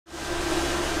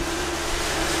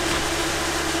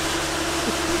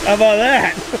How about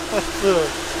that?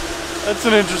 That's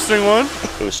an interesting one.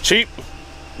 It was cheap,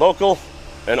 local,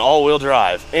 and all-wheel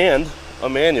drive, and a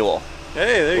manual.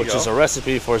 Hey, there you go. Which is a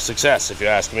recipe for success, if you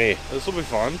ask me. This will be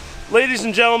fun. Ladies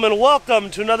and gentlemen, welcome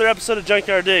to another episode of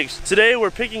Junkyard Digs. Today we're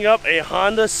picking up a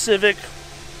Honda Civic.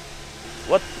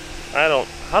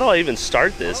 How do I even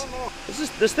start this?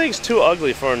 This thing's too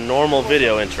ugly for a normal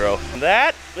video intro.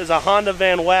 That is a Honda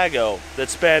Van Wago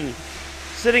that's been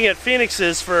sitting at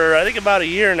Phoenix's for I think about a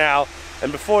year now.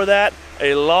 And before that,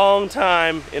 a long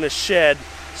time in a shed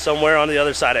somewhere on the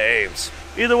other side of Ames.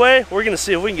 Either way, we're gonna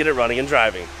see if we can get it running and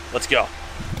driving. Let's go.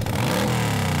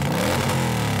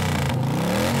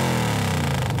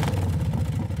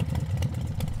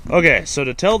 Okay, so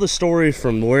to tell the story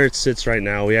from where it sits right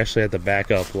now, we actually had to back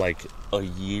up like a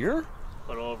year? A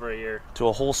little over a year. To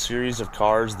a whole series of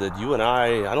cars that you and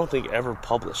I don't think ever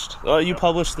published. You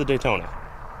published the Daytona.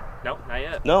 Nope, not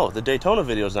yet. No, the Daytona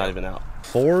video is not even out.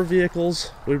 4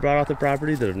 vehicles we brought off the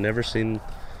property that have never seen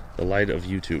the light of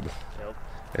YouTube. Yep.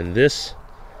 And this,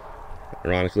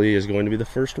 ironically, is going to be the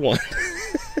first one.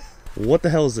 What the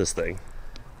hell is this thing?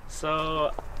 So,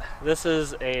 this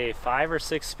is a 5 or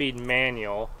 6 speed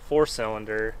manual,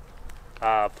 4-cylinder,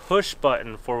 push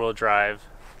button 4-wheel drive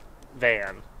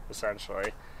van,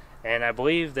 essentially. And I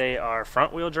believe they are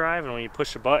front wheel drive, and when you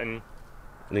push a button,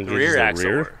 the rear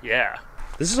axle. Yeah.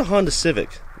 This is a Honda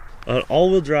Civic, an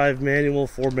all-wheel drive manual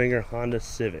 4-banger Honda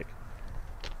Civic.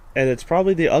 And it's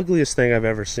probably the ugliest thing I've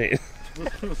ever seen.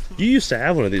 You used to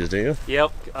have one of these, didn't you?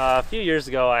 Yep. A few years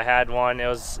ago I had one. It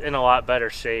was in a lot better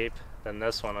shape than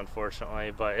this one,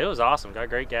 unfortunately, but it was awesome. Got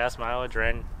great gas mileage,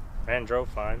 ran drove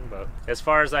fine. But as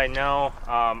far as I know,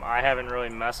 I haven't really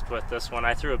messed with this one.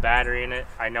 I threw a battery in it.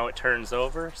 I know it turns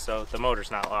over, so the motor's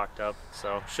not locked up,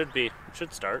 so should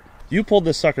start. You pulled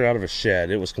this sucker out of a shed.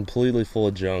 It was completely full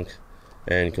of junk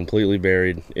and completely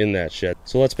buried in that shed.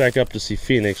 So let's back up to see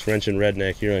Phoenix, Wrenchin'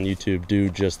 Redneck here on YouTube do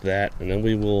just that, and then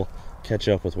we will catch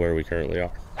up with where we currently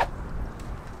are.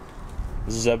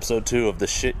 This is episode 2 of the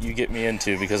shit you get me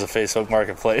into because of Facebook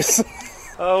Marketplace.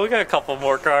 Oh, we got a couple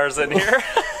more cars in here.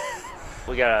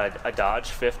 We got a Dodge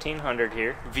 1500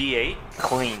 here, V8,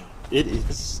 clean. It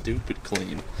is stupid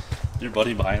clean. Your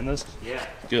buddy buying this? Yeah.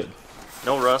 Good.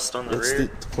 No rust on the rear.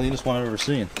 It's the cleanest one I've ever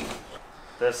seen.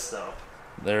 This though.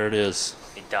 There it is.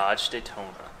 A Dodge Daytona.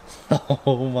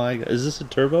 Oh my god. Is this a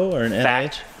turbo or an NA?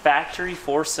 Factory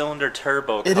 4-cylinder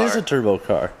turbo car. It is a turbo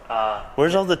car.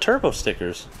 Where's all the turbo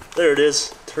stickers? There it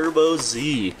is. Turbo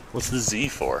Z. What's the Z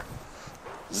for?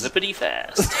 Zippity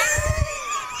fast.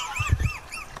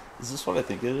 Is this what I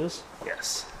think it is?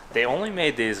 Yes. They only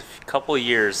made these a couple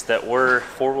years that were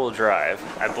 4-wheel drive.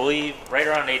 I believe right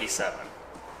around 87.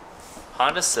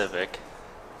 Honda Civic.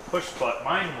 Push button.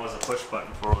 Mine was a push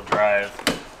button 4-wheel drive.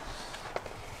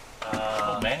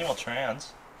 Manual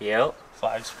trans. Yep.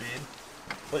 5-speed.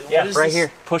 Wait, Yeah, what right is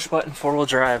here. Push button 4-wheel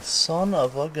drive. Son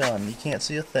of a gun. You can't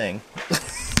see a thing.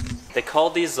 They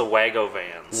called these the Wago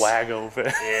vans. Wago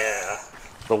van. Yeah.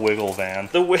 The wiggle van.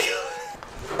 The Wiggle.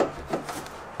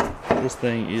 This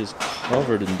thing is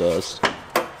covered in dust.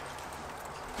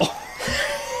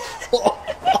 Oh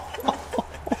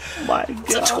my god.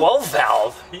 It's a 12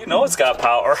 valve. You know it's got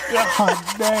power. God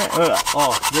damn.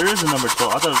 Oh, there is a number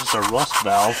 12. I thought it was just a rust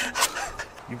valve.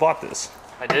 You bought this.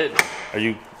 I did. Are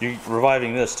you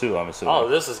reviving this too, I'm assuming? Oh,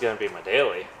 this is going to be my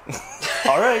daily.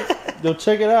 Alright, go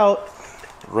check it out.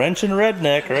 Wrenchin'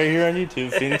 Redneck right here on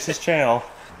YouTube, Phoenix's channel.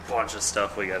 Bunch of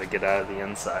stuff we got to get out of the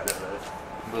inside of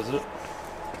it. Was it?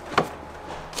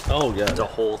 Oh god. The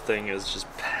whole thing is just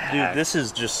packed. Dude, this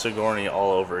is just Sigourney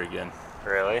all over again.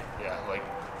 Really? Yeah, like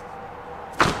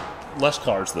less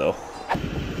cars though.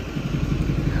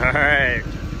 Alright.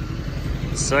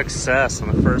 Success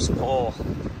on the first pull.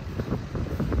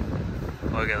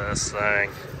 Look at this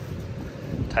thing.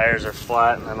 Tires are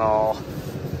flat and all.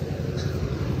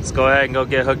 Let's go ahead and go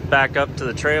get hooked back up to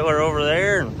the trailer over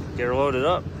there and get her loaded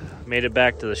up. Made it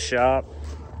back to the shop.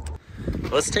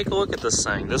 Let's take a look at this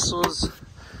thing. This was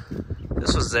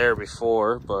there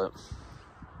before, but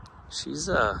she's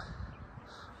a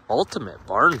ultimate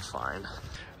barn find.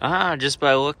 Just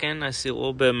by looking, I see a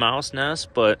little bit of mouse nest,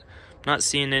 but I'm not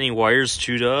seeing any wires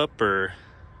chewed up or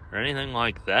anything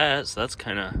like that. So that's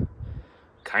kind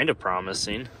of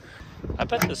promising. I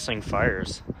bet this thing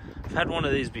fires. I've had one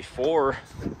of these before,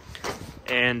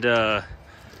 and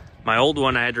my old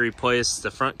one I had to replace the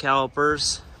front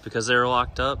calipers because they were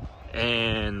locked up,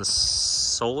 and the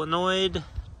solenoid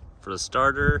for the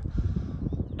starter,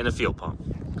 and the fuel pump.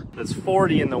 It's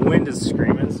 40 and the wind is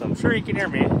screaming, so I'm sure you can hear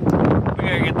me. We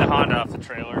gotta get the Honda off the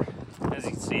trailer. As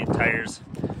you can see, the tires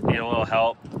need a little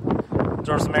help.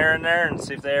 Throw some air in there and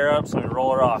see if they air up so we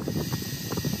roll her off.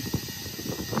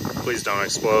 Please don't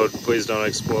explode. Please don't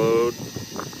explode.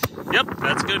 Yep,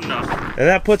 that's good enough. And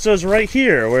that puts us right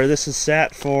here where this has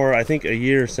sat for, I think, a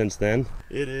year since then.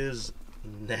 It is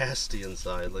nasty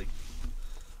inside. Like,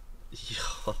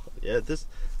 yeah, this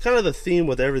kind of the theme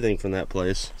with everything from that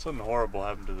place. Something horrible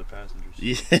happened to the passengers.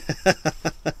 Yeah,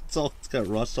 it's got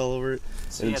rust all over it.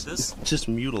 So yeah, it's just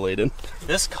mutilated.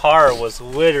 This car was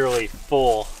literally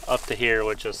full up to here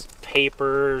with just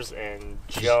papers and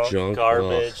junk,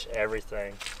 garbage,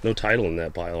 everything. No title in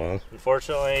that pile, huh?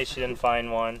 Unfortunately, she didn't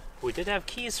find one. We did have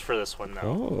keys for this one,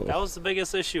 though. Oh. That was the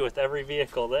biggest issue with every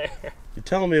vehicle there. You're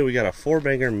telling me we got a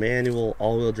 4-banger manual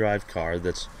all-wheel drive car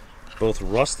that's both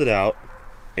rusted out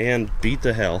and beat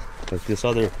to hell. Like this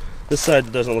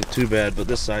side doesn't look too bad, but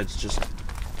this side's just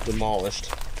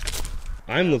demolished.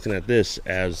 I'm looking at this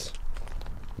as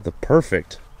the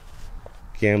perfect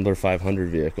Gambler 500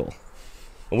 vehicle.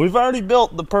 And we've already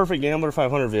built the perfect Gambler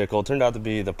 500 vehicle. It turned out to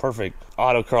be the perfect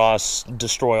autocross,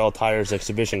 destroy all tires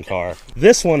exhibition car.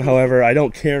 This one, however, I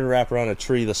don't care to wrap around a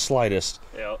tree the slightest.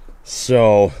 Yep.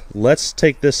 So let's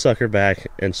take this sucker back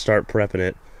and start prepping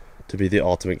it to be the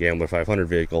ultimate Gambler 500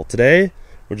 vehicle. Today,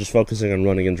 we're just focusing on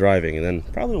running and driving, and then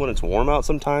probably when it's warm out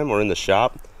sometime or in the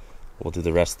shop, we'll do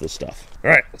the rest of this stuff. All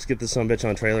right, let's get this sumbitch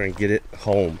on trailer and get it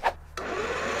home. Is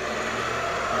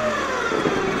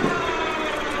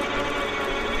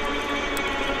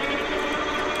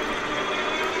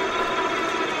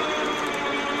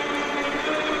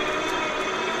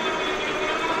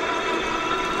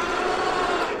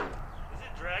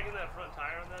it dragging that front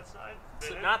tire on that side?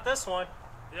 Not this one.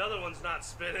 The other one's not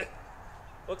spinning.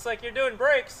 Looks like you're doing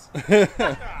brakes. Coming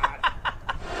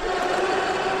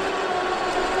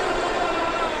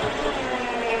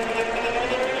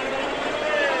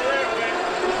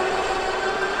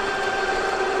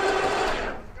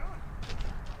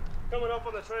up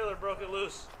on the trailer, broke it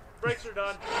loose. Brakes are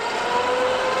done.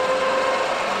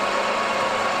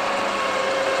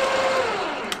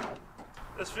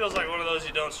 This feels like one of those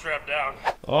you don't strap down.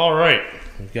 All right,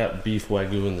 we've got beef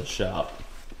wagyu in the shop.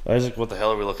 Isaac, what the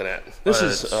hell are we looking at? This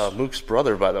is Mook's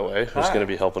brother, by the way, who's going to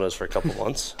be helping us for a couple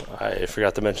months. I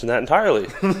forgot to mention that entirely.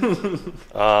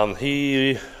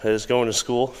 He is going to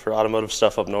school for automotive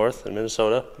stuff up north in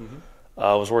Minnesota.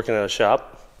 Was working at a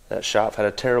shop. That shop had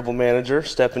a terrible manager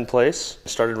step in place,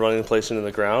 started running the place into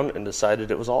the ground, and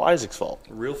decided it was all Isaac's fault.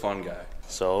 Real fun guy.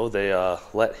 So they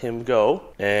let him go,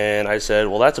 and I said,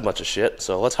 well, that's a bunch of shit,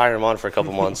 so let's hire him on for a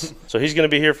couple months. So he's going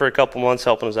to be here for a couple months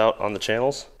helping us out on the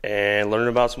channels and learning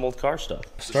about some old car stuff.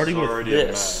 Starting with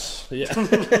this. Yeah.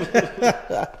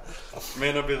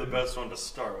 May not be the best one to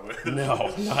start with.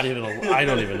 No, not even. I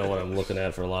don't even know what I'm looking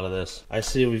at for a lot of this. I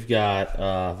see we've got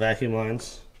vacuum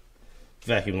lines, some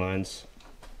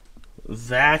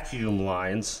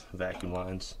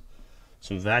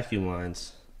vacuum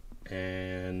lines,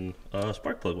 and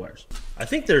spark plug wires. I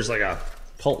think there's like a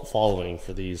cult following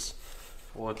for these.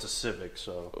 Well, it's a Civic,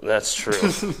 so. That's true.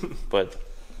 But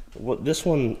this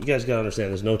one, you guys gotta understand,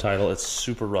 there's no title. It's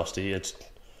super rusty. It's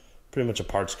pretty much a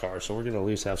parts car, so we're gonna at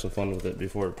least have some fun with it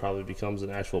before it probably becomes an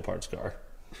actual parts car.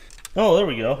 Oh, there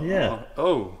we go. Yeah.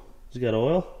 Oh. Has it got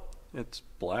oil? It's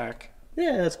black.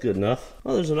 Yeah, that's good enough.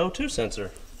 Oh, there's an O2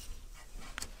 sensor.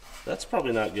 That's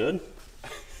probably not good.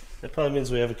 That probably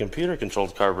means we have a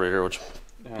computer-controlled carburetor, which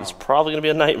is probably going to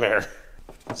be a nightmare.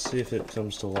 Let's see if it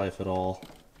comes to life at all.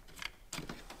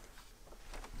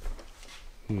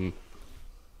 Dude,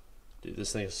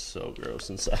 this thing is so gross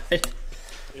inside. It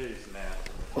is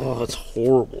nasty. Oh, it's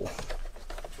horrible.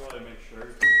 Try to make sure.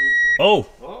 Oh!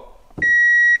 Oh.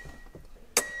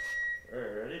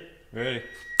 Alright, ready? Ready.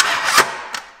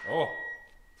 Oh.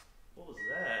 What was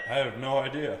that? I have no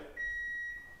idea.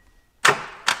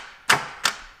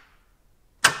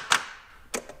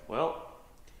 Well,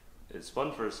 it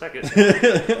spun for a second.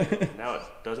 Now it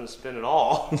doesn't spin at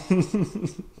all.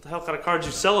 What the hell kind of car did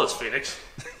you sell us, Phoenix?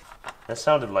 That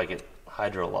sounded like it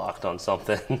hydro-locked on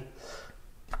something.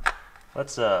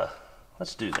 Let's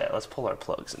do that. Let's pull our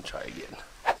plugs and try again.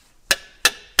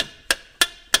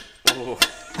 Oh,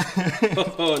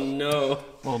 oh no.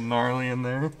 A little gnarly in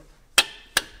there.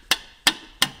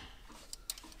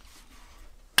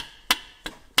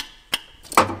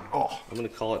 Oh, I'm gonna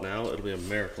call it now. It'll be a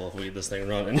miracle if we get this thing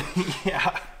running.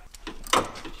 Yeah.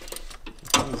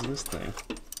 What is this thing?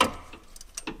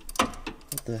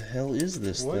 What the hell is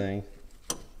this thing?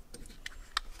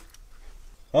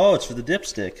 Oh, it's for the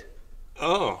dipstick.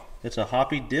 Oh. It's a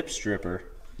hoppy dip stripper.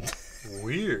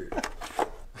 Weird.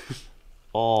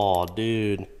 Oh,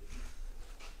 dude.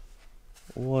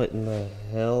 What in the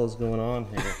hell is going on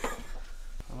here?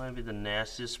 That might be the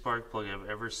nastiest spark plug I've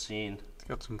ever seen. It's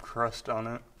got some crust on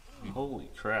it. Holy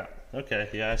crap. Okay,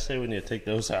 yeah, I say we need to take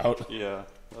those out. Yeah,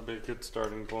 that'd be a good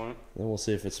starting point. Then we'll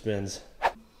see if it spins.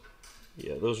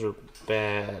 Yeah, those are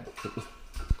bad.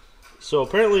 So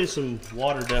apparently some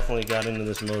water definitely got into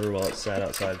this motor while it sat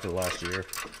outside for the last year.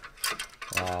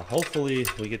 Hopefully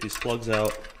we get these plugs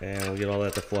out and we get all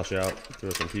that to flush out, throw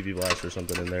some PV blast or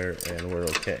something in there, and we're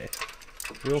okay.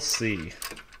 We'll see.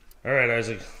 All right,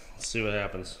 Isaac, let's see what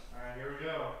happens. All right, here we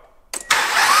go.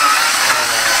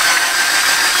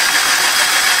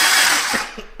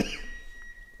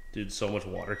 Dude, so much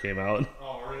water came out.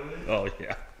 Oh, really? Oh,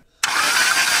 yeah.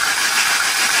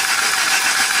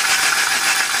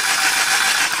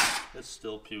 It's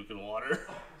still puking water.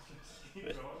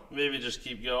 Maybe just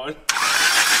keep going.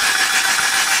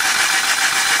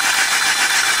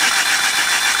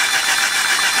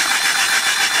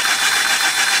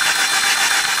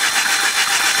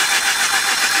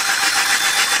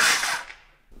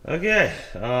 Okay,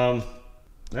 now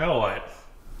what?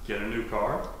 Get a new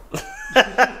car?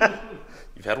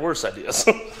 You've had worse ideas.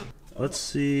 Let's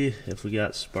see if we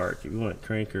got spark. If you want to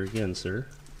crank her again, sir.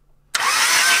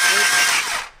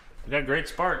 We got great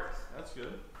spark. That's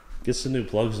good. Get some new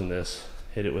plugs in this.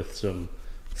 Hit it with some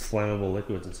flammable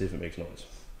liquids and see if it makes noise.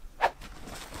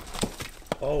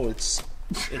 Oh, it's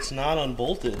not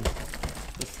unbolted.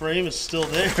 The frame is still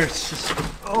there. It's just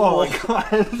Oh my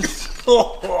god.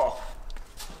 oh,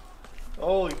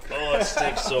 Holy crap. oh, it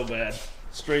stinks so bad.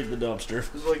 Straight in the dumpster.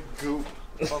 There's like goop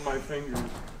on my fingers.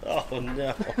 Oh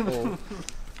no.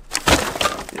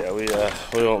 Yeah,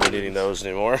 we won't be needing those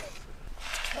anymore.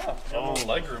 Oh, got a little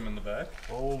leg room in the back.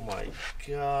 Oh my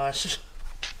gosh.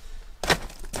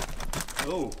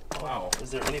 Oh, wow.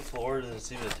 Is there any floor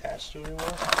that's even attached to it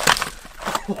anymore?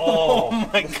 Oh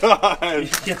my god. You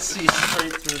can see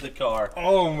straight through the car.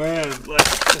 Oh man.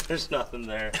 Like, there's nothing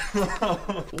there.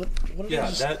 What Yeah,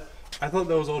 that. I thought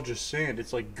that was all just sand.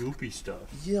 It's like goopy stuff.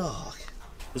 Yuck.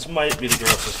 This might be the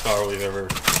grossest car we've ever.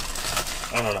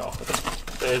 I don't know.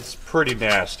 It's pretty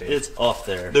nasty. It's up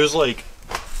there. There's like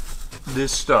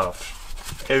this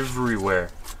stuff everywhere.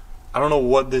 I don't know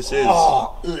what this is.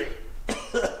 Oh,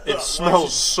 It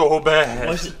smells so bad.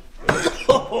 why is it?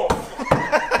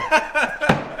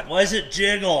 Why is it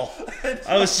jiggle?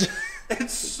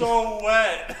 It's so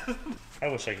wet. I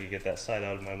wish I could get that side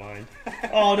out of my mind.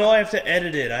 Oh no, I have to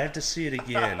edit it. I have to see it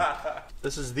again.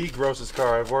 This is the grossest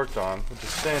car I've worked on, which is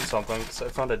saying something because I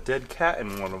found a dead cat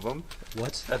in one of them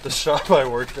What? at the shop I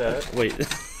worked at. Wait,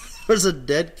 there's a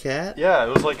dead cat? Yeah, it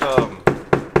was like it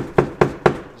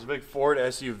was a big Ford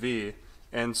SUV,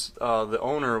 and the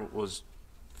owner was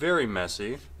very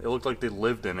messy. It looked like they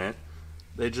lived in it.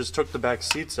 They just took the back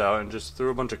seats out and just threw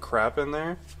a bunch of crap in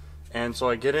there. And so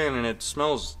I get in and it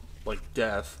smells like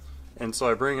death. And so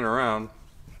I bring it around.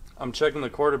 I'm checking the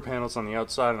quarter panels on the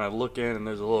outside and I look in and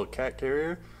there's a little cat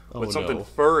carrier with something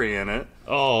furry in it.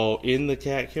 Oh, in the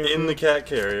cat carrier? In the cat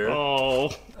carrier.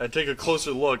 Oh. I take a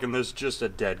closer look and there's just a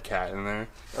dead cat in there.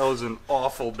 That was an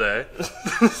awful day.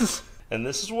 And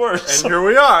this is worse. And here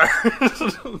we are.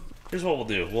 Here's what we'll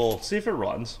do. We'll see if it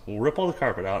runs. We'll rip all the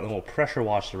carpet out and then we'll pressure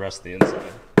wash the rest of the inside.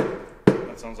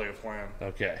 That sounds like a plan.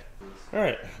 Okay.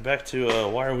 Alright, back to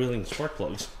wire wheeling spark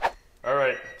plugs.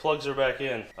 Alright, plugs are back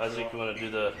in. Isaac, you want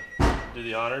to do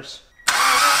the honors?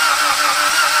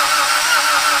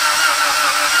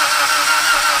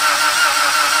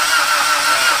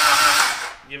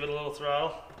 Give it a little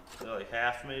throttle. Like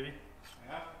half maybe?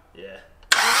 Half? Yeah.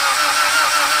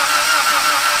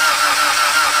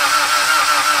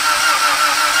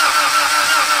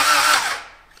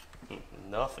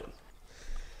 Nothing.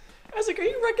 Isaac, are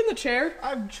you wrecking the chair?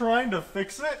 I'm trying to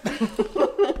fix it.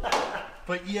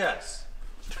 But yes.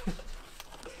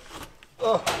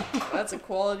 That's a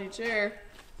quality chair.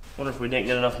 Wonder if we didn't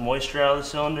get enough moisture out of the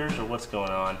cylinders or what's going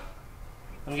on.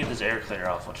 Let me get this air cleaner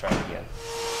off. We'll try it again.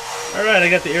 Alright, I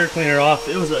got the air cleaner off.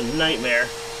 It was a nightmare,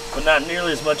 but not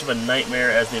nearly as much of a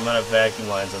nightmare as the amount of vacuum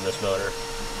lines on this motor.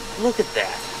 Look at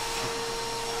that.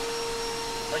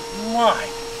 Like, my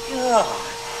God.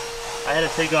 I had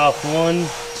to take off 1,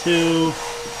 2,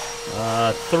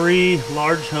 3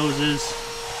 large hoses,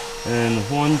 and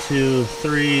 1, 2,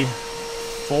 3,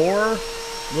 4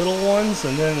 little ones,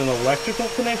 and then an electrical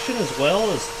connection as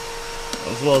well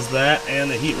as that,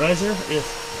 and the heat riser.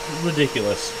 It's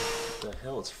ridiculous. What the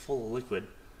hell? It's full of liquid.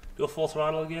 Go full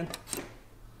throttle again.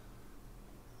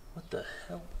 What the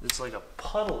hell? It's like a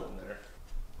puddle in there.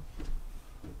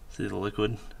 See the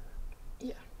liquid?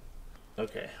 Yeah.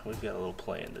 Okay, we've got a little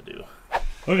playing to do.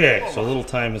 Okay, so a little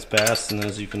time has passed, and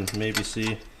as you can maybe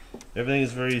see, everything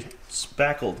is very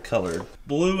spackled colored.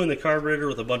 Blew in the carburetor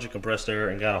with a bunch of compressed air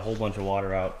and got a whole bunch of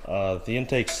water out. The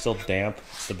intake's still damp.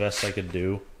 It's the best I could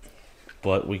do.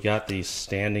 but we got the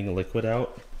standing liquid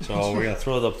out. So we're gonna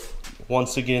throw the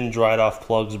once again dried off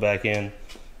plugs back in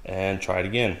and try it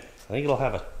again. I think it'll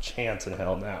have a chance in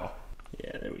hell now.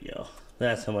 Yeah, there we go.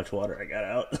 That's how much water I got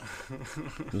out.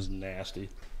 It was nasty.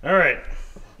 All right,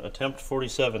 attempt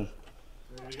 47.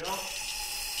 There we go.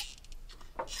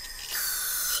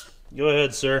 Go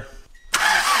ahead, sir.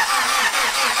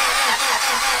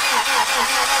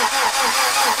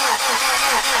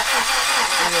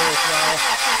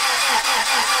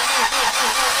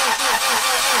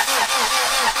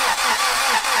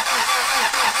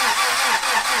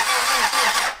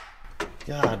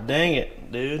 God dang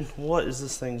it, dude. What is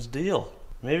this thing's deal?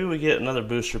 Maybe we get another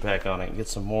booster pack on it and get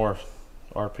some more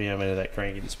RPM into that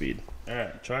cranking speed.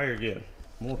 Alright, try her again.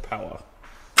 More power.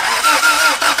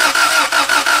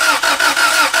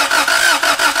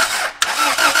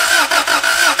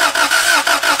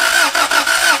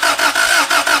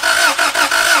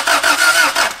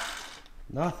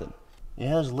 Nothing.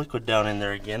 Yeah, there's liquid down in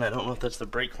there again. I don't know if that's the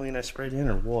brake clean I sprayed in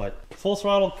or what. Full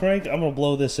throttle crank. I'm gonna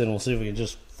blow this in. We'll see if we can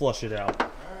just flush it out.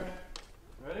 Alright.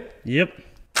 Ready? Yep.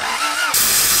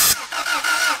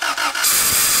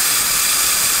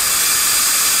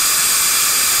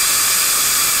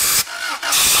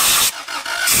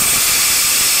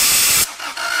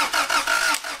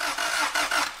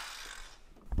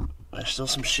 There's still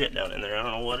some shit down in there. I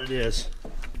don't know what it is.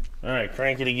 Alright,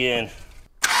 crank it again.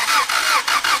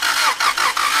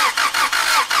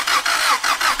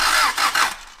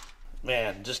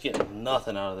 Man, just getting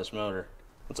nothing out of this motor.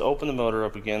 Let's open the motor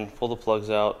up again, pull the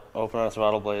plugs out, open our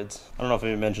throttle blades. I don't know if I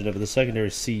even mentioned it, but the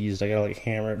secondary's seized. I gotta like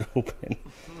hammer it open.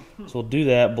 So we'll do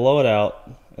that, blow it out,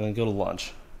 and then go to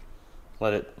lunch.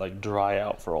 Let it like dry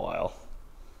out for a while.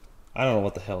 I don't know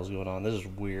what the hell is going on. This is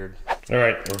weird.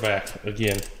 Alright, we're back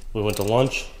again. We went to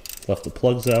lunch, left the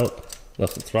plugs out,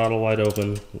 left the throttle wide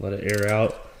open, let it air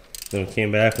out. Then we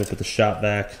came back, we put the shop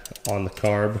vac on the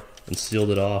carb and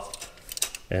sealed it off.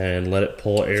 And let it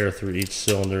pull air through each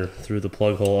cylinder, through the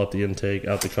plug hole, up the intake,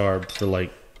 out the carb for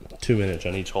like 2 minutes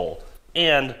on each hole.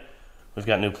 And we've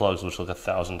got new plugs which look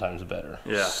 1,000 times better.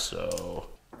 Yeah. So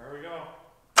there we go.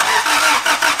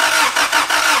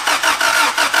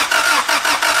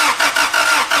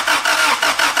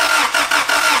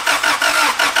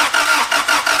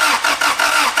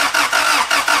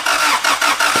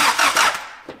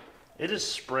 it is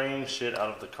spraying shit out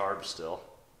of the carb still.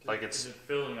 Like it's. Is it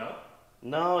filling up?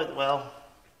 No, well,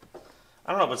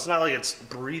 I don't know, but it's not like it's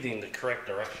breathing the correct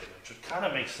direction, which would kind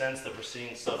of make sense that we're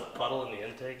seeing stuff puddle in the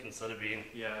intake instead of being...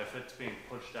 Yeah, if it's being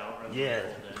pushed out rather Yeah,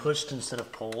 than pulled in. pushed instead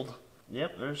of pulled.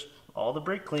 Yep, there's all the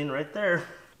brake clean right there.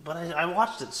 But I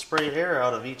watched it spray air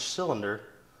out of each cylinder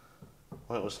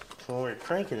when we were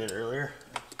cranking it earlier.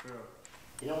 That's true.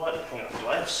 You know what? Hang on, do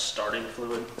I have starting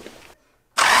fluid?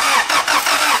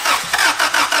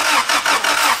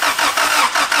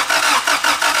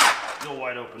 Go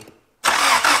wide open.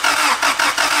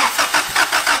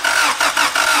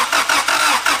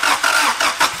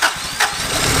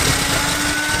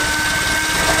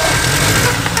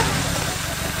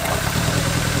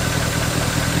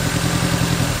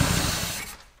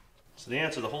 So the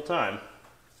answer the whole time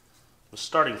was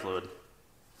starting fluid,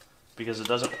 because it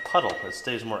doesn't puddle, it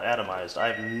stays more atomized.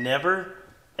 I've never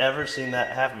ever seen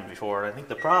that happen before, and I think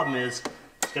the problem is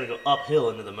it's gotta go uphill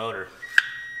into the motor.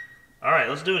 Alright,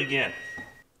 let's do it again.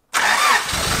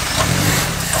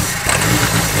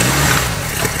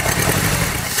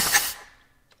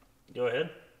 Go ahead.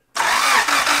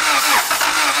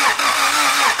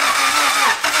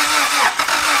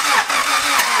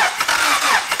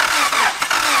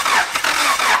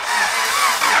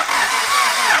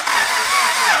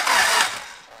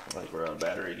 I think we're out of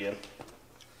battery again.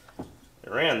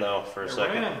 It ran though for a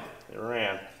second. It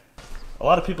ran. A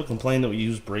lot of people complain that we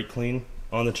use brake clean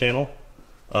on the channel.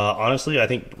 Honestly, I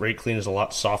think brake clean is a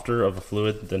lot softer of a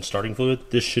fluid than starting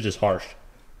fluid. This shit is harsh.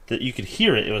 That you could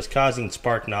hear it. It was causing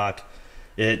spark knock.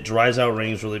 It dries out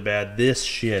rings really bad. This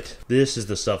shit, this is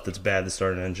the stuff that's bad to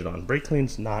start an engine on. Brake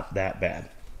clean's not that bad.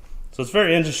 So it's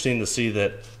very interesting to see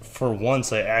that for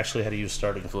once I actually had to use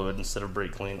starting fluid instead of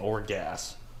brake clean or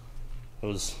gas. That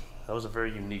was a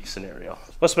very unique scenario.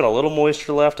 Must have been a little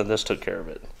moisture left and this took care of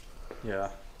it. Yeah.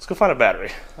 Let's go find a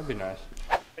battery. That'd be nice.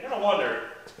 I gotta wonder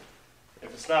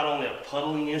if it's not only a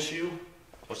puddling issue,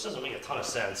 which doesn't make a ton of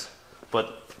sense,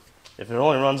 but if it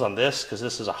only runs on this, because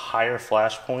this is a higher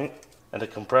flash point, and the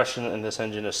compression in this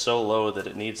engine is so low that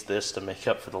it needs this to make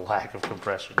up for the lack of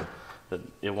compression, that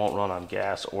it won't run on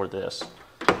gas or this.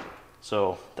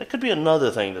 So that could be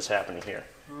another thing that's happening here.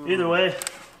 Either way,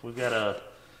 we've got a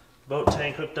boat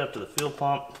tank hooked up to the fuel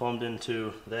pump, plumbed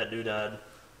into that doodad,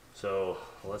 So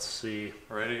let's see.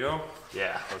 Ready to go?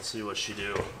 Yeah, let's see what she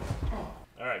do.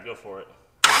 All right, go for it.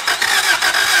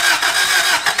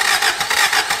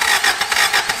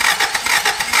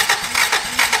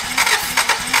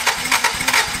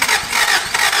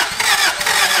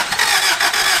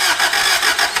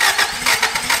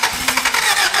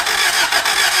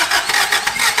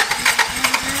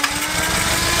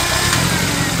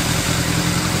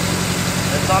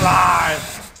 It's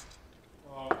alive!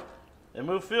 It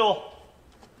moved fuel.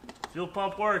 Fuel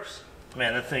pump works.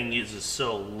 Man, that thing uses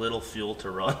so little fuel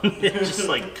to run. It just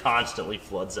like constantly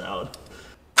floods out.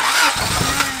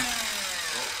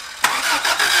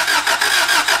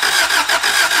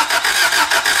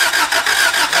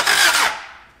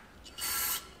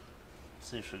 Let's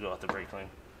see if she'll go out the brake clean.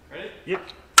 Ready? Yep.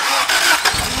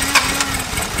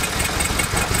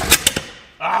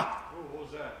 Ah! Ooh, what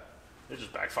was that? It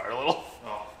just backfired a little.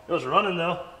 Oh, It was running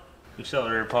though.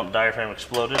 Accelerator pump diaphragm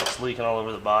exploded. It's leaking all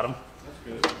over the bottom. that's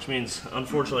good. Which means,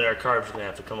 unfortunately, our carb's gonna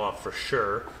have to come off for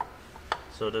sure.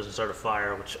 So it doesn't start a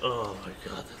fire, which, oh my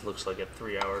god, that looks like a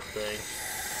 3-hour thing.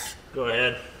 Go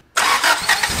ahead.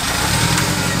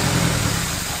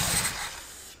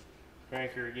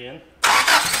 Crank her again.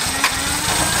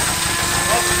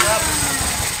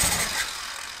 Oh,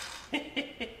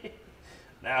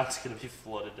 now it's gonna be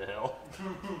flooded to hell.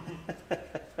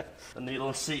 The needle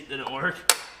and seat didn't work.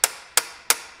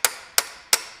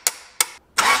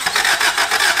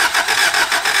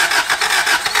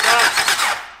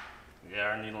 Yeah,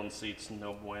 our needle and seat's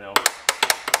no bueno.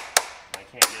 I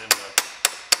can't get him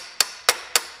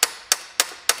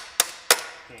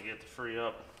to free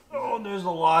up. Oh, there's a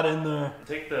lot in there.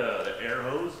 Take the air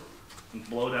hose and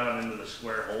blow down into the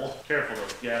square hole. Careful,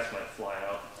 the gas might fly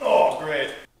out. Oh,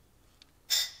 great.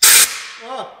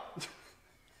 Ah.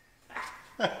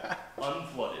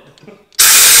 Unflooded.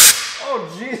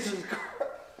 Oh, Jesus Christ.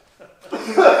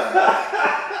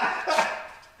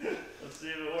 Let's see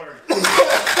if it works.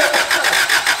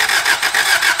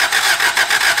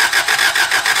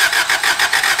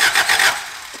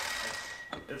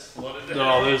 It's flooded down.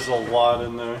 No, there's a lot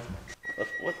in there.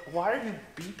 Why are you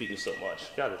beeping so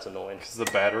much? God, it's annoying. Because the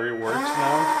battery works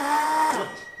now.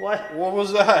 What? What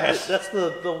was that? That's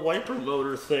the wiper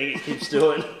motor thing it keeps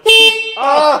doing.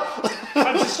 Oh!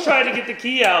 I'm just trying to get the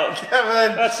key out.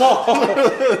 Kevin! That's all.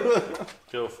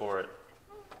 Go for it.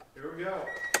 Here we go.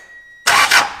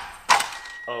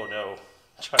 Oh no.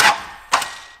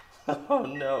 Oh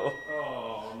no.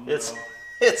 Oh, no.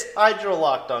 It's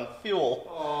hydrolocked on fuel.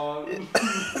 Oh,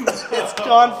 It's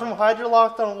gone from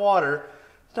hydrolocked on water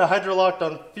to hydrolocked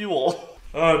on fuel.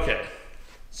 Okay.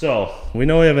 So, we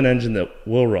know we have an engine that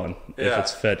will run if Yeah.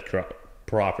 it's fed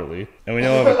properly. And we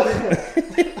know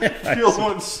fuel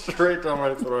went straight down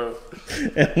my throat.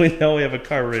 and we know we have a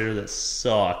carburetor that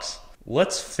sucks.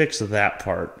 Let's fix that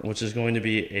part, which is going to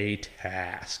be a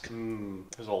task.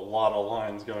 There's a lot of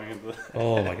lines going into the...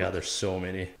 Oh my god, there's so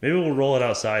many. Maybe we'll roll it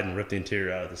outside and rip the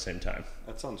interior out at the same time.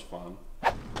 That sounds fun.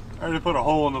 I already put a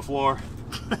hole in the floor.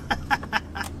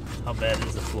 How bad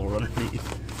is the floor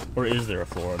underneath? Or is there a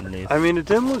floor underneath? I mean, it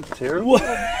didn't look terrible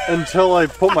until I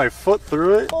put my foot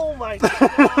through it. Oh my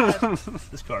god!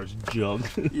 This car's junk.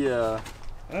 Yeah.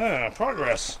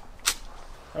 Progress.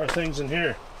 How are things in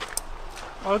here?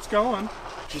 Oh, it's going.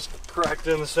 Just cracked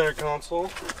in the center console.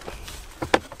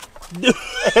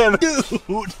 And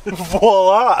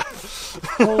Voila!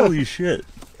 holy shit.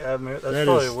 Yeah, man, that's That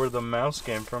probably is- where the mouse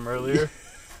came from earlier.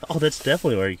 Oh, that's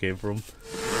definitely where he came from.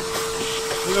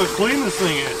 Look how clean this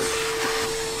thing is.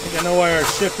 I think I know why our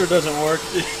shifter doesn't work.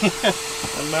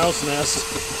 A mouse nest.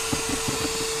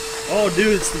 Oh,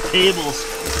 dude, it's the cables.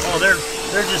 Oh,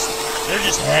 they're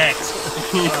just hacked.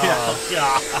 Oh,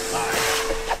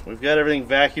 God. We've got everything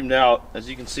vacuumed out. As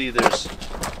you can see, there's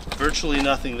virtually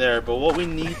nothing there. But what we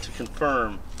need to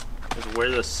confirm is where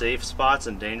the safe spots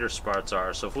and dangerous spots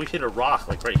are. So if we hit a rock,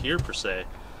 like right here per se,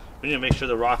 we need to make sure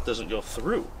the rock doesn't go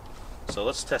through. So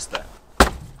let's test that.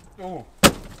 Oh.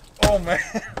 Oh, man.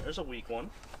 There's a weak one.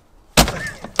 There's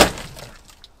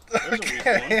a weak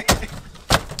one.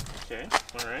 Okay,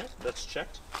 alright, that's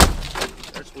checked.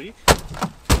 There's weak.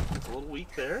 It's a little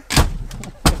weak there.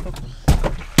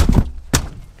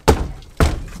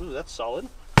 Ooh, that's solid.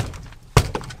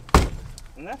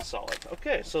 And that's solid.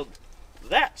 Okay, so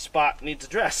that spot needs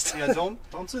addressed. Yeah, don't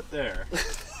sit there.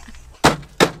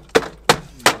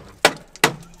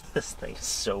 This thing is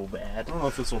so bad. I don't know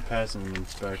if this will pass an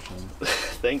inspection.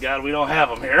 Thank God we don't have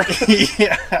them here.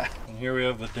 Yeah. And here we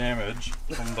have the damage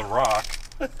from the rock.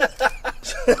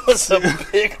 It's a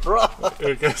big rock.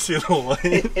 You guys see the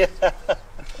light? Yeah.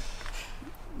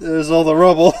 There's all the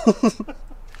rubble.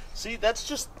 See, that's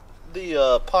just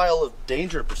the pile of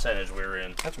danger percentage we were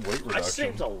in. That's weight reduction. I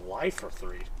saved a life or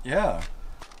 3. Yeah.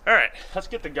 All right, let's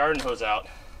get the garden hose out,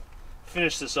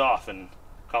 finish this off, and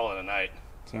call it a night.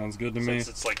 Sounds good to me. Since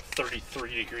it's like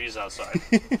 33 degrees outside.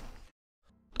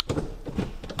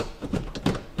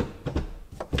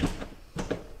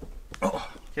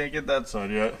 Can't get that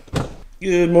side yet.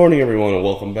 Good morning, everyone, and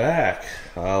welcome back.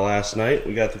 Last night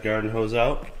we got the garden hose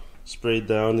out, sprayed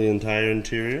down the entire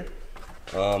interior.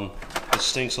 It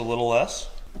stinks a little less.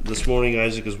 This morning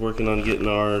Isaac is working on getting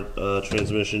our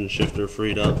transmission shifter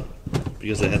freed up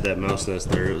because they had that mouse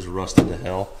nest there. It was rusted to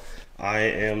hell. I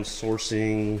am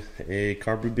sourcing a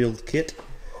carb rebuild kit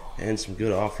and some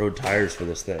good off-road tires for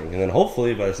this thing. And then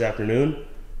hopefully by this afternoon,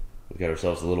 we got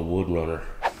ourselves a little wood runner.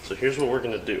 So here's what we're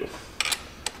gonna do.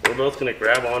 We're both gonna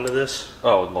grab onto this.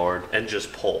 Oh, Lord. And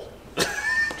just pull.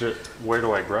 Where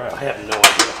do I grab? I have no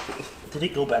idea. Did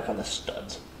it go back on the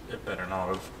studs? It better not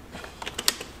have.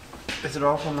 Is it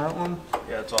off on that one?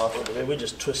 Yeah, it's off. Maybe we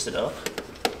just twist it up.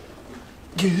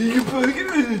 Give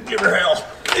her hell.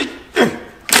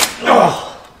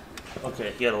 Oh.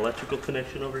 Okay, you got electrical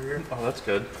connection over here? Oh, that's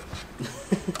good.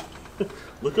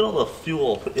 Look at all the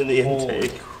fuel in the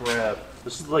intake. Holy crap.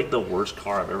 This is like the worst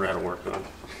car I've ever had to work on.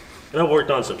 And I've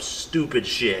worked on some stupid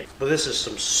shit. But this is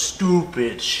some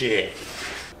stupid shit.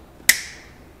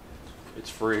 It's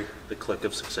free. The click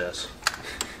of success.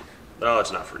 Oh,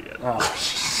 it's not free yet. Oh.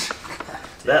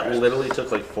 That literally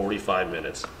took like 45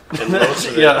 minutes. And most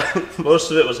of it,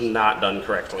 most of it was not done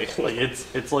correctly. Like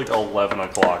It's like 11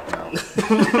 o'clock now.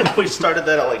 we started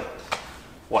that at like,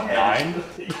 What, 9?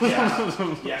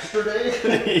 yeah,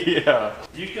 yesterday? Yeah.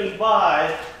 You can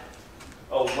buy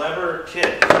a Weber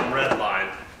kit from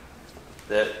Redline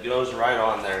that goes right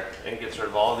on there and gets rid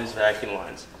of all these vacuum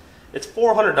lines. It's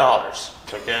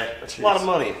 $400, okay? That's a lot of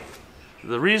money.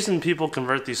 The reason people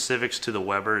convert these Civics to the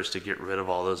Weber is to get rid of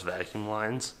all those vacuum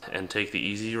lines and take the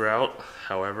easy route.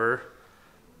 However,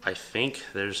 I think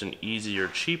there's an easier,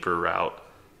 cheaper route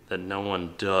that no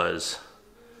one does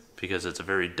because it's a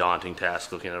very daunting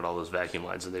task looking at all those vacuum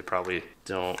lines, and they probably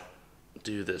don't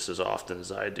do this as often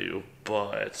as I do.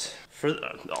 But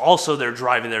also they're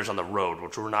driving theirs on the road,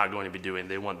 which we're not going to be doing.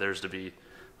 They want theirs to be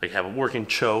like have a working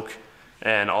choke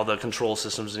and all the control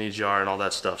systems in each yard and all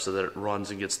that stuff so that it runs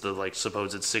and gets the like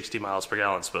supposed 60 miles per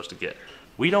gallon it's supposed to get.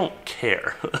 We don't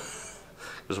care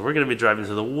because we're going to be driving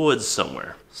through the woods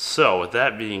somewhere. So with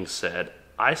that being said,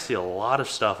 I see a lot of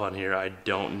stuff on here I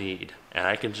don't need and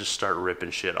I can just start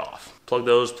ripping shit off. Plug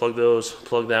those, plug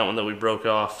that one that we broke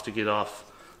off to get off.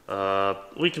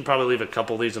 We can probably leave a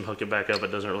couple of these and hook it back up.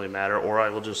 It doesn't really matter. Or I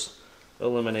will just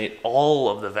eliminate all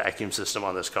of the vacuum system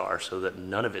on this car so that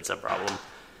none of it's a problem.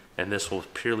 And this will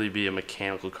purely be a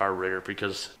mechanical carburetor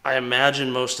because I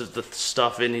imagine most of the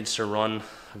stuff it needs to run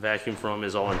vacuum from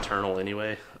is all internal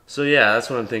anyway. So yeah, that's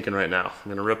what I'm thinking right now.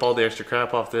 I'm gonna rip all the extra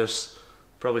crap off this,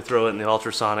 probably throw it in the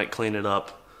ultrasonic, clean it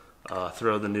up,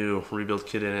 throw the new rebuild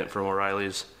kit in it from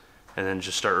O'Reilly's, and then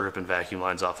just start ripping vacuum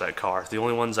lines off that car. The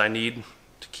only ones I need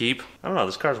to keep, I don't know,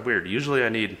 this car's weird. Usually I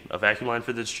need a vacuum line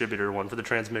for the distributor, one for the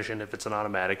transmission if it's an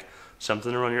automatic,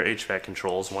 something to run your HVAC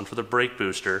controls, one for the brake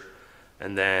booster,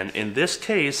 and then in this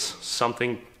case,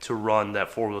 something to run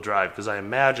that four-wheel drive, because I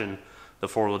imagine the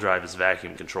four-wheel drive is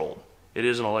vacuum controlled. It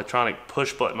is an electronic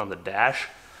push button on the dash.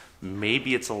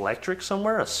 Maybe it's electric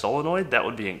somewhere, a solenoid. That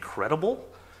would be incredible,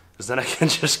 because then I can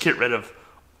just get rid of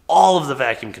all of the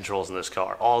vacuum controls in this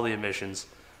car, all the emissions,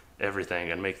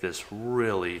 everything, and make this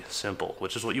really simple,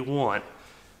 which is what you want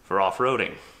for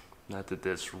off-roading. Not that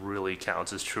this really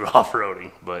counts as true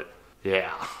off-roading, but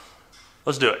yeah.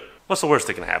 Let's do it. What's the worst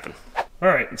that can happen? All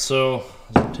right, so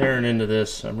as I'm tearing into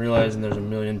this, I'm realizing there's a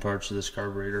million parts to this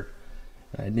carburetor.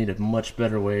 I need a much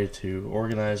better way to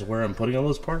organize where I'm putting all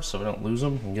those parts so I don't lose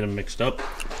them and get them mixed up.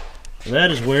 And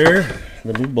that is where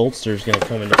the new bolster is going to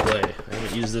come into play. I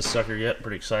haven't used this sucker yet,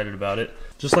 pretty excited about it.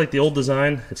 Just like the old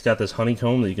design, it's got this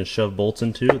honeycomb that you can shove bolts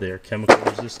into. They are chemical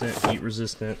resistant, heat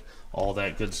resistant, all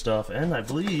that good stuff, and I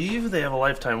believe they have a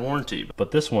lifetime warranty.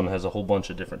 But this one has a whole bunch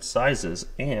of different sizes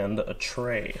and a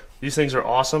tray. These things are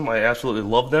awesome. I absolutely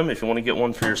love them. If you want to get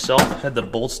one for yourself, head to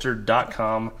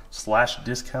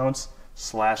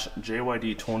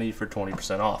bolster.com/discounts/JYD20 for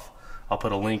 20% off. I'll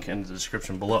put a link in the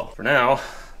description below. For now,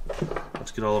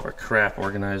 let's get all of our crap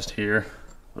organized here.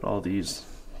 Put all these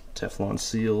Teflon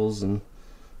seals and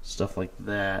stuff like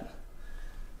that.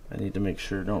 I need to make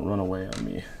sure don't run away on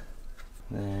me.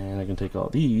 And I can take all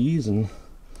these and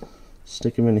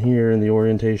stick them in here in the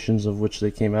orientations of which they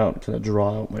came out and kind of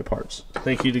draw out my parts.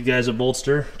 Thank you to the guys at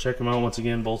Bolster. Check them out once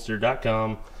again,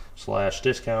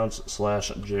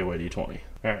 bolster.com/discounts/JYD20.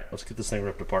 All right, let's get this thing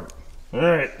ripped apart. All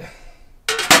right,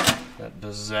 That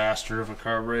disaster of a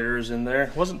carburetor is in there.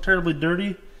 It wasn't terribly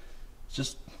dirty. It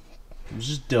was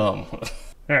just dumb.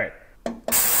 Alright.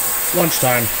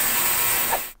 Lunchtime.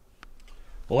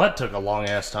 Well, that took a long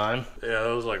ass time. Yeah,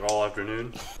 that was like all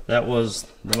afternoon. That was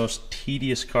the most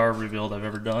tedious car rebuild I've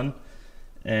ever done.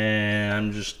 And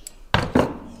I'm just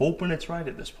hoping it's right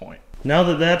at this point. Now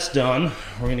that that's done,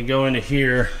 we're going to go into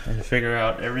here and figure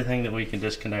out everything that we can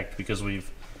disconnect because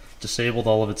we've disabled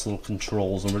all of its little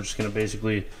controls, and we're just going to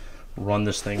basically run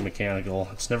this thing mechanical.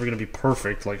 It's never going to be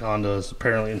perfect like Honda's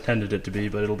apparently intended it to be,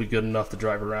 but it'll be good enough to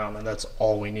drive around, and that's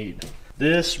all we need.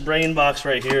 This brain box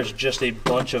right here is just a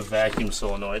bunch of vacuum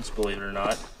solenoids, believe it or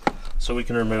not. So we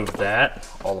can remove that,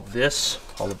 all of this,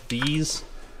 all of these,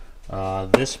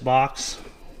 this box,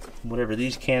 whatever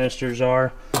these canisters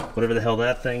are, whatever the hell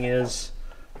that thing is,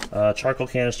 charcoal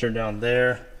canister down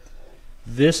there.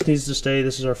 This needs to stay.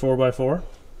 This is our 4x4.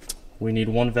 We need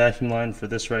one vacuum line for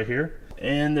this right here.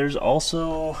 And there's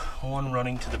also one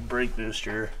running to the brake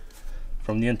booster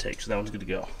from the intake, so that one's good to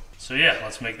go. So yeah,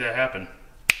 let's make that happen.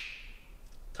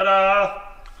 Ta-da!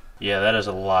 Yeah, that is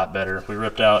a lot better. We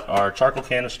ripped out our charcoal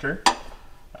canister,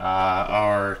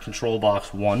 our control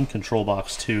box 1, control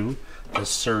box 2, the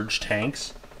surge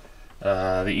tanks, the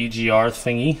EGR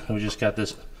thingy. We just got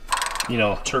this, you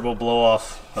know, turbo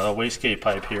blow-off wastegate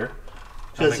pipe here.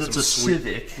 Because it's a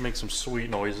Civic. Make some sweet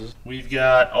noises. We've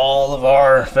got all of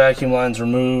our vacuum lines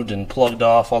removed and plugged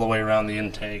off all the way around the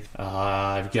intake.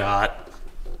 I've got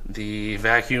the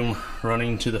vacuum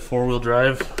running to the 4-wheel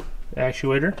drive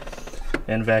actuator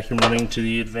and vacuum running to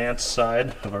the advanced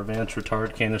side of our advanced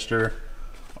retard canister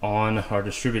on our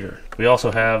distributor. We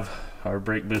also have our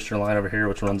brake booster line over here,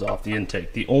 which runs off the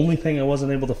intake. The only thing I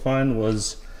wasn't able to find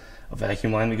was a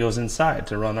vacuum line that goes inside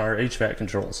to run our HVAC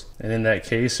controls. And in that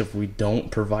case, if we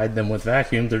don't provide them with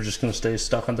vacuum, they're just going to stay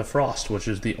stuck on defrost, which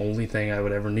is the only thing I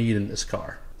would ever need in this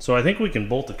car. So I think we can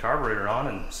bolt the carburetor on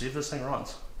and see if this thing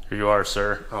runs. Here you are,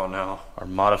 sir. Oh no. Our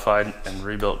modified and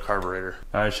rebuilt carburetor.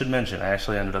 I should mention, I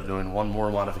actually ended up doing one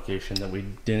more modification that we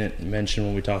didn't mention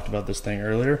when we talked about this thing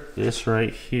earlier. This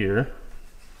right here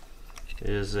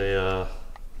is a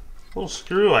little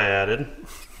screw I added.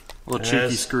 A little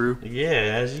cheeky screw. Yeah,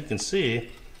 as you can see,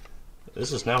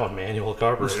 this is now a manual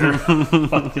carburetor.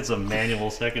 Like it's a manual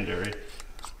secondary.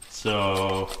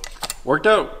 So worked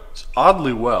out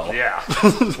oddly well. Yeah.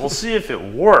 We'll see if it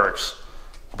works,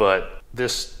 but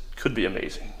this could be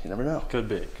amazing. You never know. Could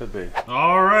be, could be.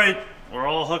 All right, we're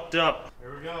all hooked up.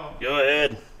 Here we go. Go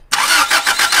ahead.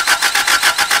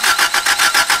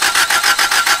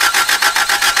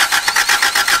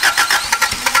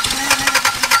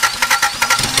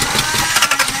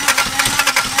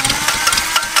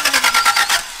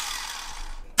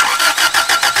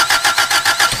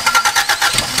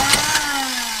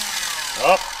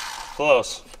 Oh,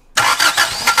 close.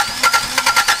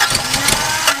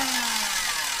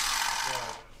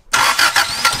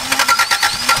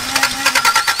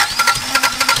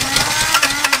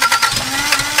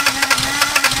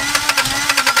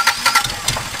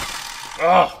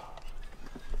 Oh,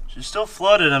 she's still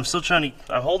flooded. I'm still trying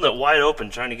to, I'm holding it wide open,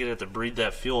 trying to get it to breathe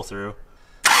that fuel through.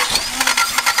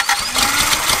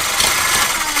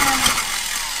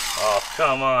 Oh,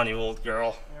 come on, you old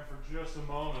girl. Yeah, for just a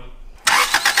moment.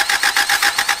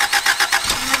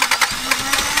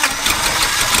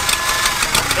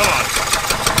 Come on.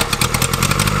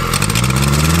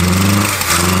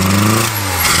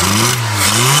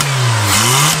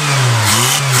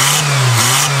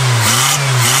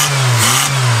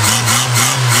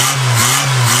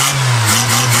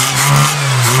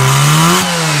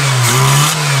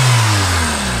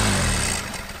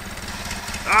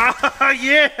 Ah,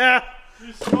 yeah!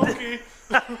 You're smoky.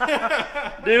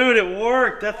 Dude, it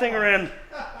worked. That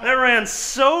ran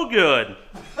so good.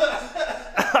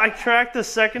 I cracked the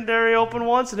secondary open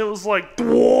once and it was like,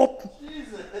 whoop.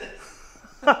 Jesus.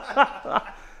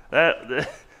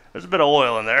 There's a bit of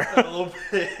oil in there. A little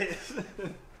bit.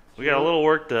 We got a little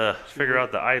work to figure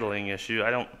out the idling issue.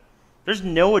 There's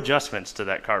no adjustments to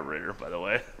that carburetor, by the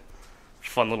way.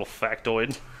 Fun little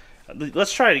factoid.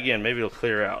 Let's try it again. Maybe it'll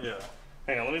clear out. Yeah.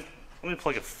 Hang on, let me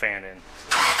plug a fan in.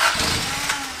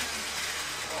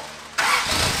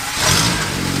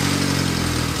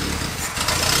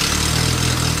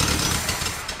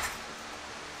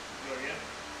 Go again.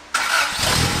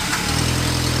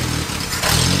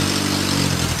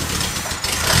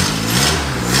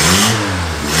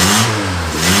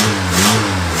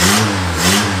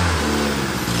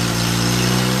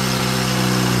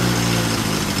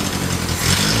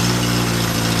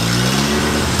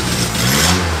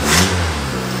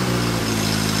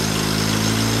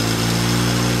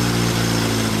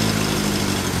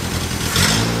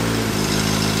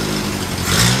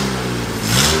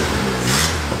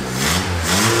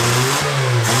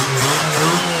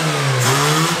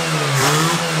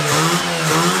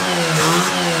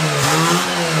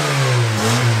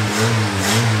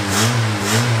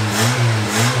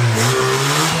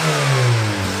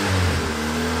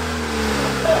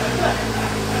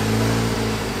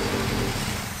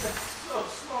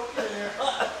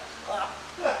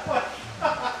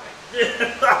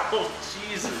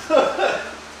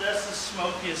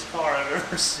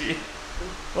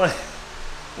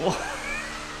 Well,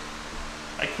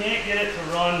 I can't get it to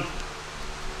run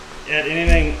at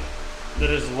anything that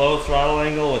is low throttle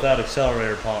angle without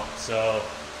accelerator pump. So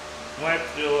I might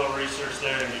have to do a little research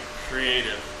there and get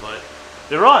creative, but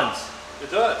it runs. It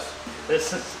does.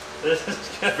 This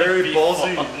is gonna Very be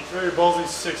ballsy. fun. Very ballsy.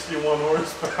 61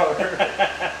 horsepower.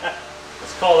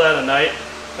 Let's call that a night.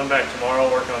 Come back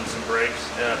tomorrow, work on some brakes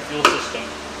and a fuel system.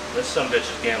 This sumbitch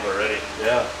is gambler ready.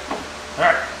 Yeah. All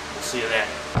right, we'll see you then.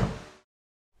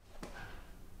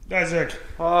 Isaac,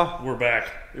 we're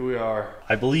back. Here we are.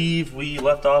 I believe we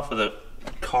left off with a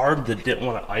carb that didn't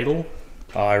want to idle.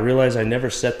 I realized I never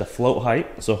set the float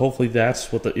height, so hopefully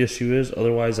that's what the issue is.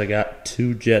 Otherwise, I got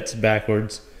 2 jets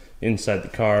backwards inside the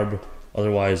carb.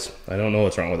 Otherwise, I don't know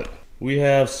what's wrong with it. We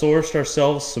have sourced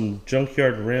ourselves some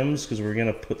junkyard rims because we're going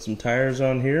to put some tires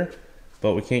on here,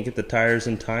 but we can't get the tires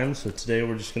in time, so today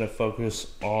we're just going to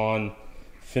focus on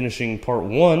finishing part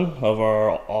 1 of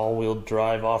our all-wheel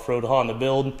drive off-road Honda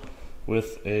build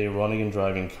with a running and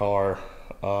driving car,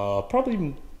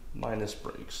 probably minus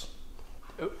brakes.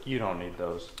 You don't need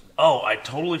those. Oh, I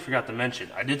totally forgot to mention,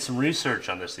 I did some research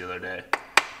on this the other day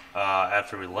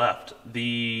after we left.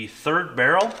 The third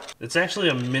barrel, it's actually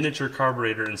a miniature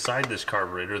carburetor inside this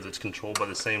carburetor that's controlled by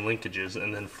the same linkages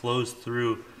and then flows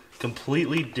through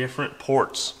completely different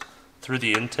ports through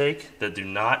the intake that do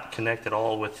not connect at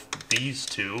all with these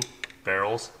 2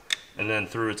 barrels, and then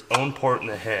through its own port in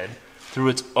the head, through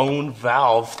its own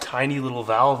valve, tiny little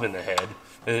valve in the head,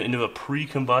 and into a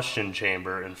pre-combustion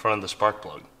chamber in front of the spark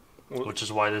plug, which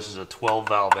is why this is a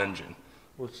 12-valve engine.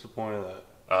 What's the point of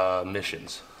that?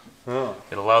 Emissions. Oh.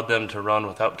 It allowed them to run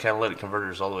without catalytic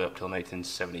converters all the way up till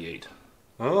 1978.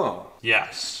 Oh.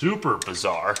 Yeah, super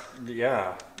bizarre.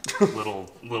 Yeah. little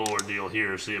ordeal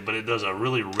here. See, but it does a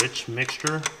really rich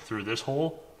mixture through this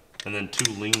hole, and then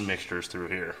 2 lean mixtures through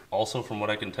here. Also, from what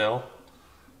I can tell,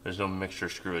 there's no mixture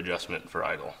screw adjustment for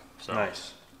idle. So,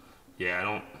 Nice. yeah, I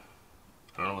don't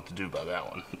know what to do about that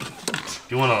one. If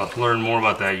you want to learn more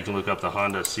about that, you can look up the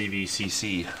Honda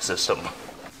CVCC system.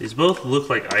 These both look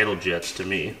like idle jets to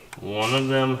me. One of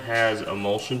them has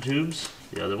emulsion tubes,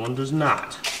 the other one does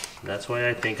not. That's why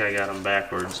I think I got them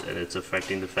backwards, and it's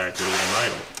affecting the fact that it's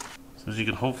idle. So as you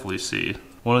can hopefully see,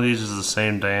 one of these is the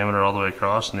same diameter all the way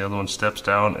across, and the other one steps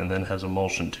down and then has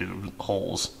emulsion tube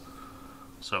holes.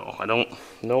 So I don't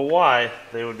know why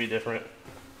they would be different,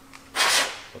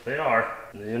 but they are.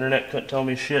 The internet couldn't tell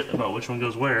me shit about which one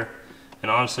goes where,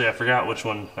 and honestly I forgot which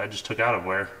one I just took out of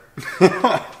where.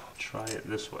 Try it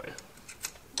this way.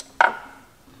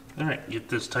 Alright, get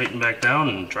this tightened back down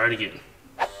and try it again.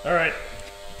 Alright,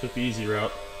 took the easy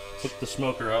route. Hooked the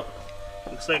smoker up.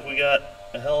 Looks like we got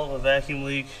a hell of a vacuum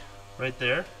leak right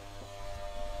there.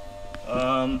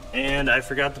 And I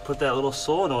forgot to put that little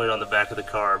solenoid on the back of the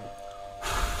carb.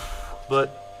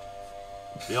 But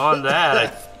beyond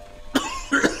that,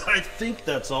 I think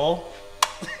that's all.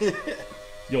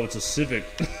 Yo, it's a Civic.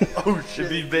 Oh, Should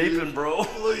be vaping, bro.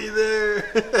 Looky there.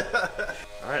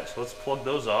 Alright, so let's plug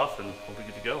those off and we'll be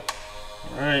good to go.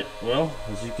 Alright, well,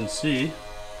 as you can see,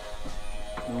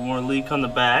 one more leak on the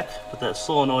back. Put that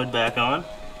solenoid back on.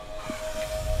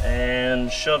 And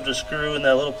shoved a screw in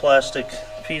that little plastic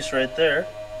piece right there.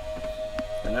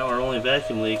 And now our only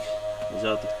vacuum leak is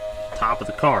out the top of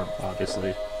the carb,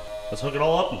 obviously. Let's hook it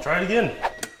all up and try it again.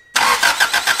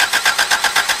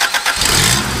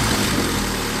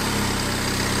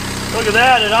 Look at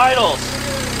that, it idles.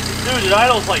 Dude, it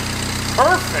idles like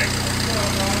perfect.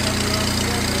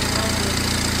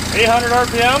 800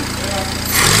 RPM?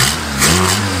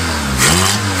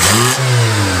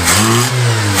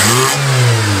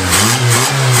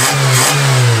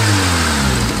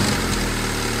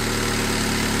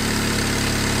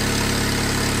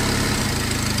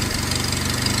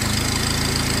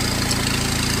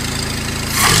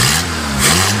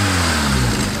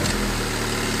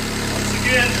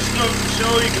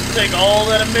 So you can take all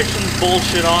that emissions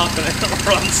bullshit off and it'll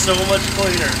run so much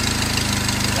cleaner.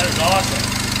 That is awesome.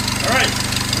 Alright,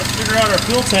 let's figure out our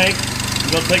fuel tank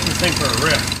and go take this thing for a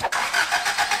rip.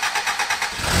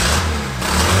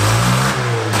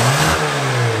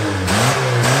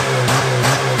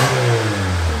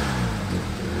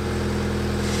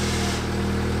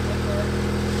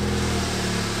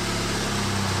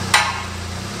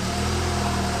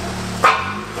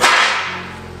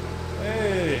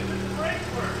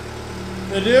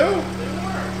 They do? They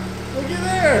work. Looky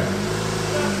there.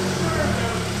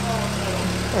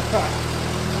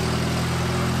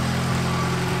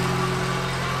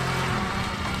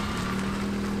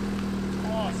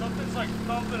 Oh, something's like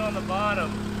thumping on the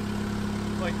bottom.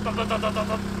 Like thump, thump, thump, thump,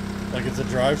 thump. Like it's a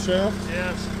drive shaft?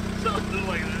 Yes, something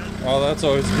like that. Oh, that's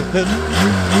always good.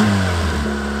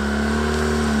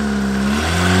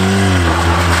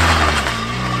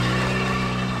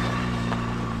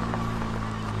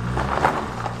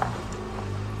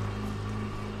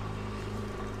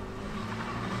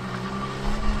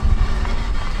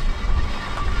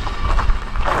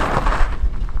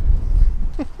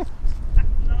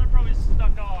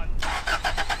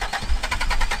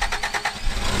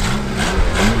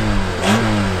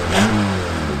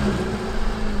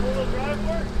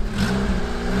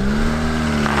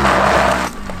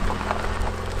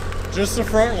 Just the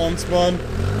front one spun.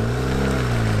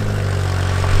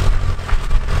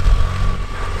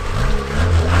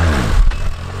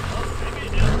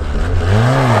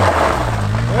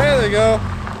 There they go.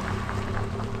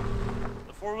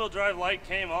 The four-wheel drive light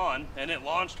came on, and it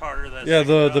launched harder than Yeah,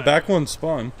 the back one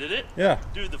spun. Did it? Yeah.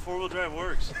 Dude, the four-wheel drive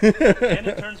works. And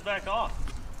it turns back off.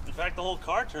 In fact, the whole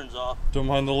car turns off. Don't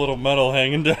mind the little metal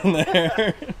hanging down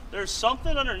there. There's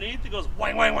something underneath that goes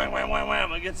wham, wham, wham, wham, wham,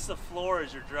 wham against the floor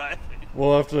as you're driving.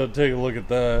 We'll have to take a look at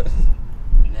that.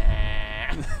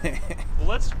 Nah. Well,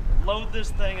 let's load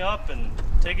this thing up and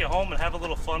take it home and have a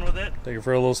little fun with it. Take it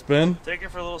for a little spin. Take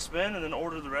it for a little spin and then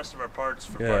order the rest of our parts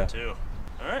for Yeah. part 2.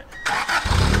 All right.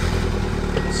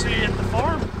 We'll see you at the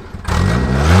farm.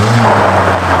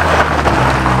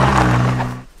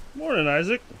 Morning,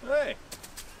 Isaac. Hey.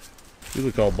 You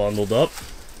look all bundled up.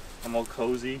 I'm all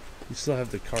cozy. You still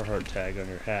have the Carhartt tag on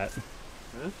your hat.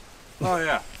 Oh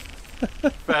yeah.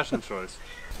 Fashion choice.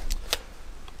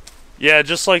 Yeah,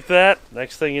 just like that.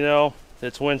 Next thing you know,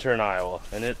 it's winter in Iowa,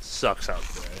 and it sucks out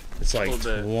today. It's like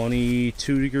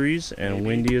 22 degrees and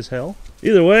windy as hell.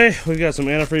 Either way, we've got some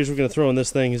antifreeze we're going to throw in this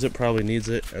thing because it probably needs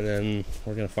it, and then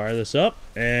we're going to fire this up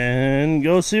and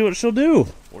go see what she'll do.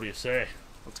 What do you say?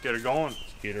 Let's get her going.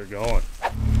 Let's get her going.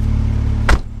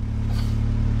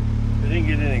 It didn't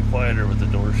get any quieter with the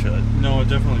door shut. No, it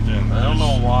definitely didn't. I don't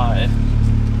know why.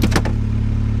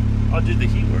 Oh, dude, the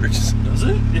heat works. Does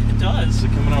it? It does. Is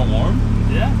it coming out warm?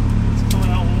 Yeah, it's coming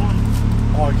out warm.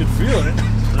 Oh, I can feel it.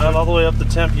 It's not all the way up the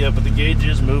temp yet, but the gauge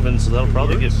is moving, so that'll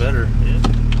probably get better. Yeah.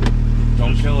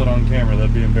 Don't kill it on camera.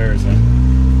 That'd be embarrassing.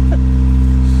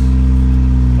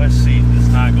 My seat is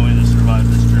not going to survive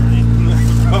this journey.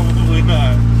 Probably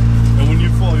not. And when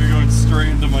you fall, you're going straight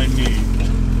into my knee.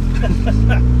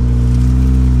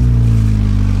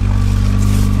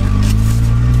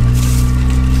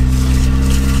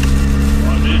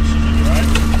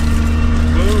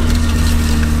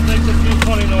 Makes a few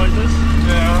funny noises.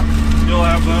 Yeah, you'll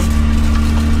have them.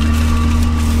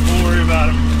 Don't worry about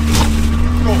them.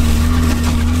 Go.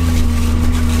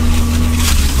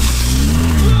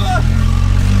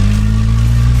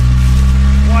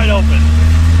 Wide open.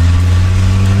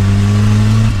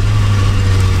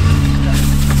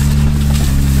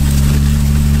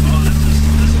 Oh,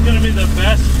 this is gonna be the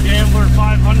best Gambler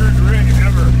 500 rig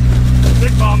ever.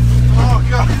 Big bump. Oh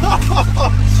god.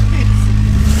 Oh, jeez.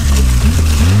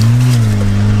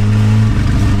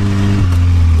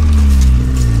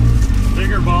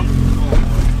 Bigger bump.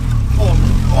 Oh.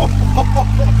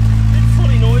 Big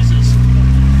funny noises.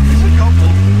 There's a couple.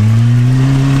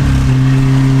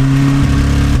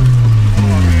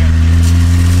 Oh man.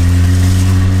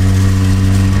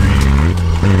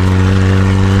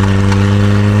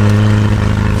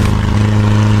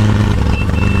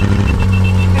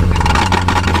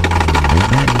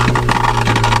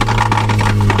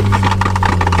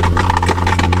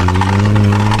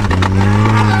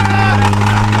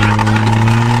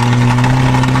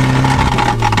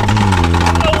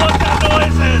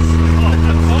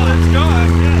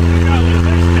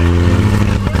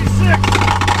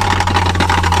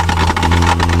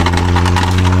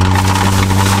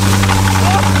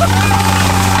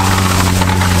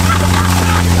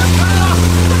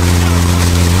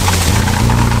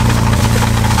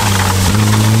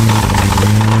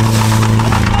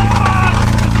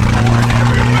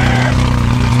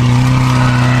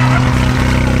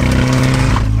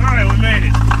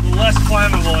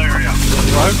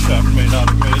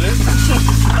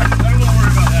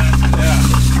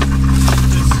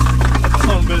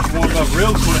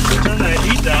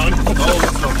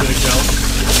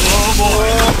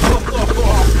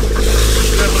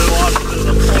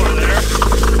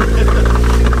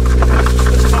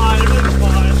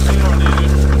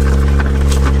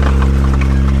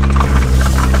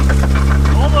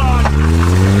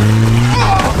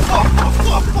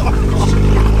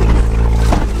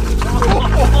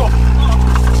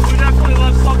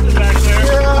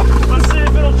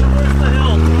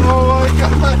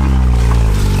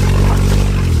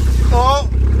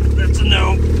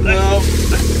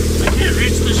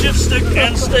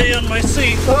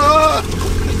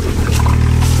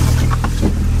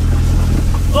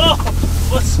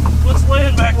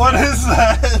 What is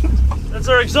that? That's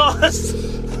our exhaust.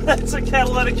 That's a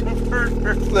catalytic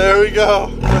converter. There we go.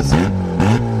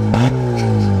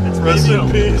 Rest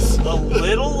in peace. A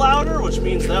little louder, which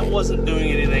means that wasn't doing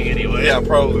anything anyway. Yeah,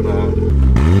 probably not.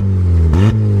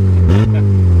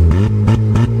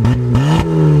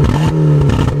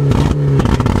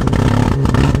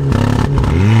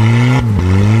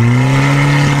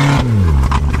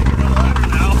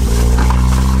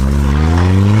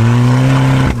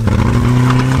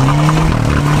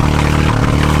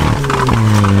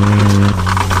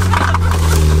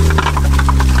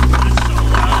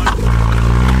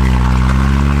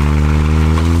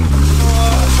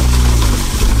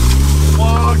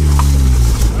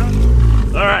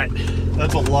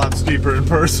 lot steeper in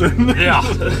person. Yeah.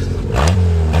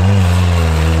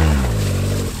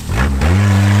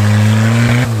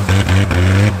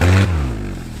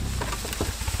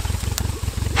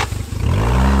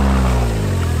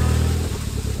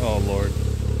 Oh, Lord.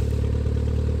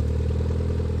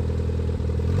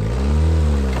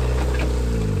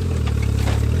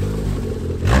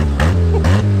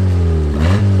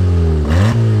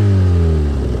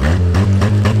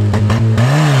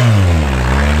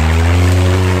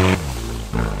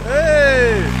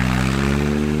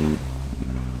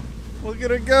 Look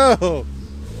at it go!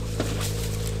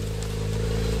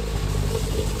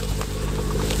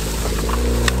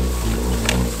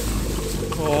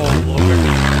 Oh, Lord.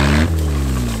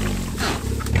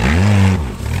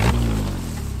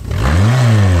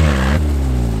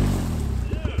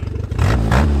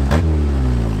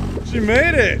 She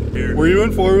made it! Were you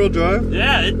in four-wheel drive?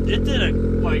 Yeah, it did it.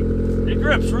 Like, it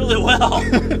grips really well.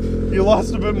 You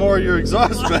lost a bit more of your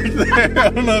exhaust back there. I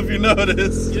don't know if you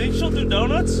noticed. You think she'll do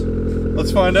donuts?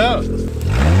 Let's find out. You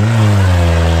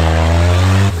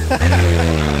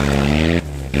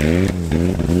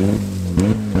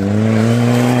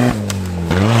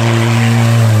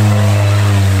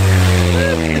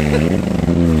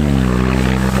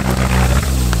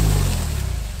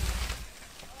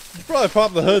probably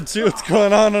pop the hood, see what's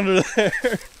going on under there.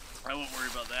 I won't worry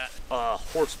about that.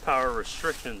 Horsepower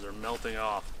restrictions are melting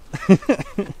off.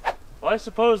 Well, I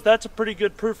suppose that's a pretty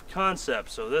good proof of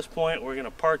concept. So at this point, we're going to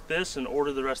park this and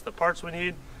order the rest of the parts we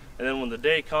need. And then when the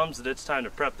day comes that it's time to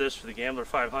prep this for the Gambler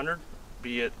 500,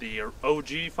 be it the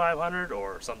OG 500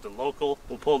 or something local,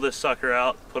 we'll pull this sucker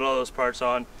out, put all those parts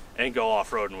on, and go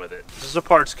off-roading with it. This is a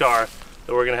parts car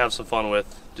that we're going to have some fun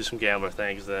with, do some Gambler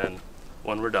things, then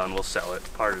when we're done, we'll sell it,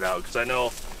 part it out. Because I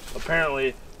know,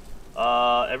 apparently,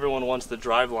 everyone wants the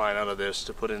driveline out of this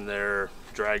to put in their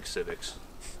drag Civics.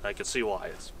 I can see why.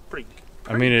 It's pretty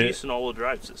decent all-wheel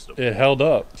drive system. It held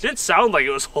up. It didn't sound like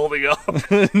it was holding up.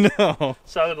 No.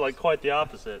 Sounded like quite the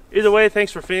opposite. Either way,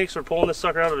 thanks for Phoenix for pulling this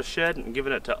sucker out of the shed and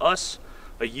giving it to us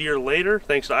a year later.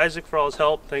 Thanks to Isaac for all his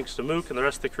help. Thanks to Mook and the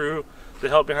rest of the crew, the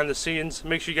help behind the scenes.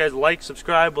 Make sure you guys like,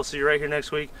 subscribe. We'll see you right here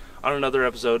next week on another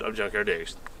episode of Junkyard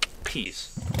Digs.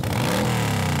 Peace.